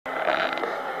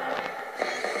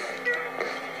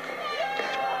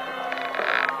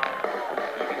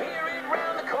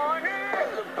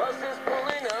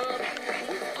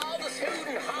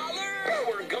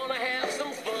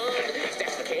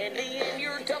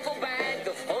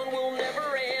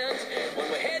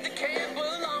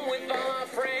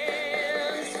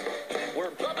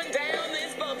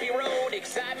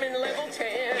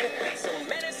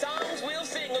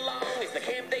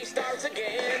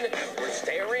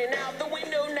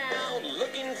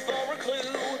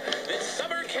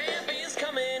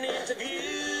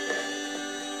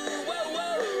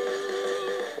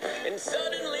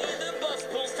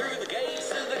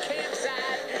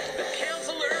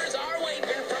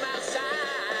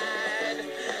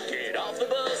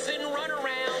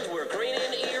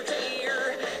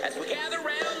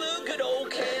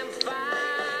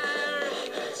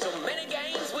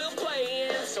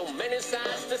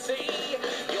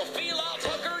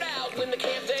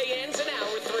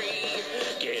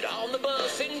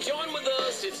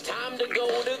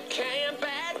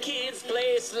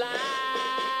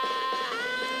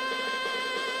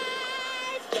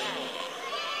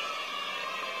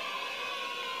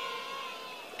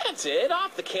That's it.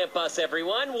 Off the camp bus,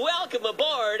 everyone. Welcome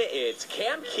aboard. It's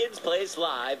Camp Kids Place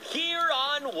Live here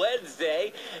on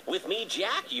Wednesday with me,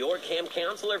 Jack, your camp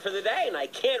counselor for the day, and I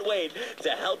can't wait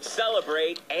to help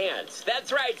celebrate ants.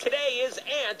 That's right. Today is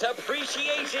Ant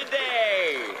Appreciation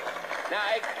Day. Now,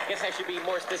 I guess I should be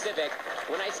more specific.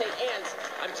 When I say ants,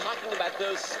 I'm talking about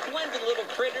those splendid little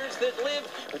critters that live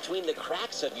between the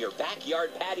cracks of your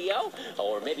backyard patio,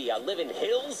 or maybe live in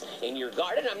hills in your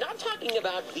garden. I'm not talking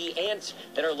about the ants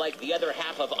that are like the other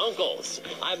half of uncles.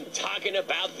 I'm talking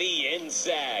about the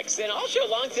insects. And all show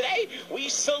long today, we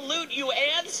salute you,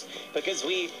 ants, because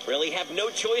we really have no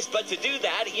choice but to do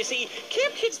that. You see,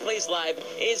 Camp Kids Place Live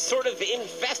is sort of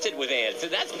infested with ants,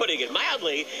 and that's putting it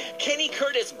mildly. Kenny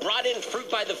Curtis brought in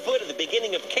fruit by the foot at the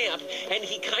beginning of camp, and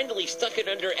he kindly stuck it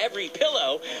under every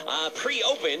pillow,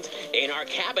 pre-opened in our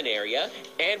cabin area.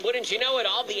 And wouldn't you know it,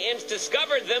 all the ants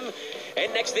discovered them,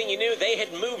 and next thing you knew, they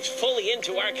had moved fully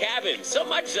into our cabin. So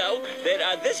much so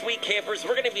that this week, campers,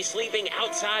 we're going to be sleeping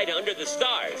outside under the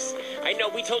stars. I know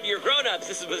we told your grown-ups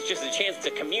this was just a chance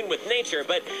to commune with nature,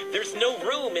 but there's no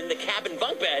room in the cabin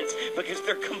bunk beds because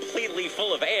they're completely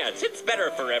full of ants. It's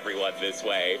better for everyone this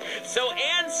way. So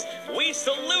ants, we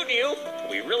salute you.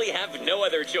 We really have no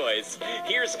other choice.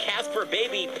 Here's Casper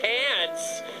Baby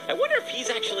Pants. I wonder if he's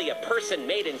actually a person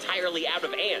made entirely out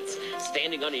of ants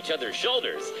standing on each other's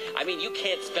shoulders. I mean, you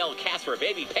can't spell Casper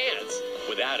Baby Pants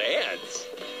without ants.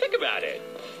 Think about it.